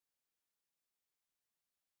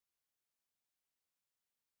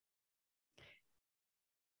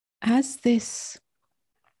as this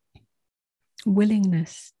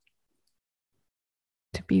willingness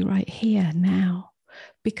to be right here now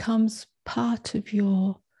becomes part of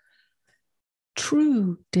your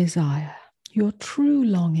true desire, your true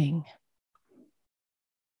longing,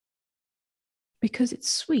 because it's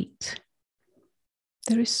sweet.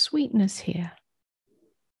 There is sweetness here.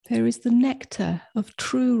 There is the nectar of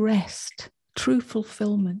true rest, true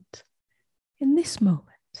fulfillment in this moment.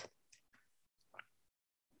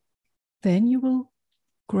 Then you will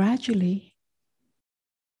gradually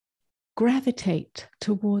gravitate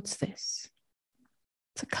towards this.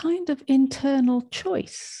 It's a kind of internal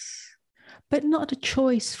choice, but not a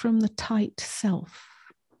choice from the tight self,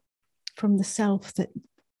 from the self that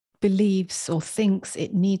believes or thinks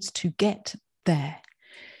it needs to get there.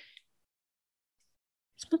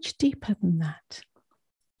 It's much deeper than that.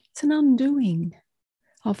 It's an undoing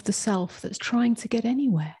of the self that's trying to get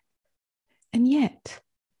anywhere. And yet,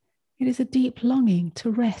 it is a deep longing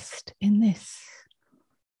to rest in this.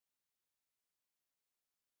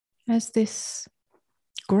 As this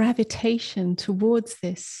gravitation towards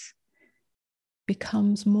this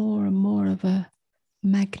becomes more and more of a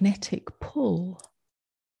magnetic pull,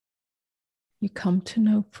 you come to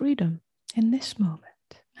know freedom in this moment,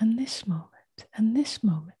 and this moment, and this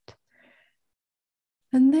moment.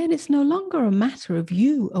 And then it's no longer a matter of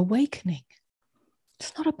you awakening.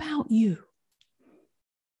 It's not about you.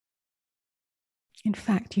 In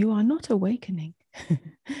fact, you are not awakening.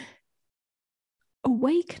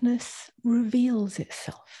 Awakeness reveals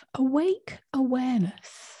itself. Awake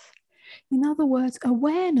awareness. In other words,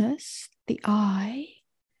 awareness, the I,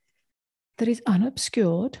 that is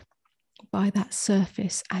unobscured by that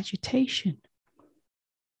surface agitation.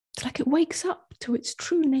 It's like it wakes up to its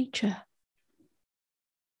true nature.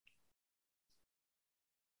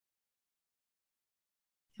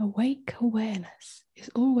 Awake awareness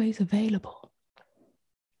is always available.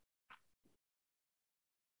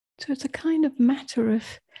 So it's a kind of matter of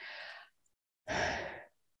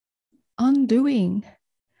undoing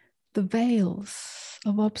the veils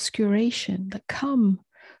of obscuration that come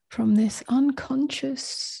from this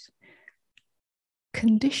unconscious,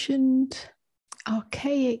 conditioned,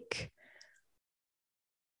 archaic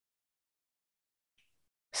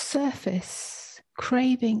surface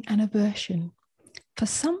craving and aversion for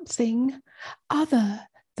something other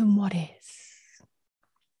than what is.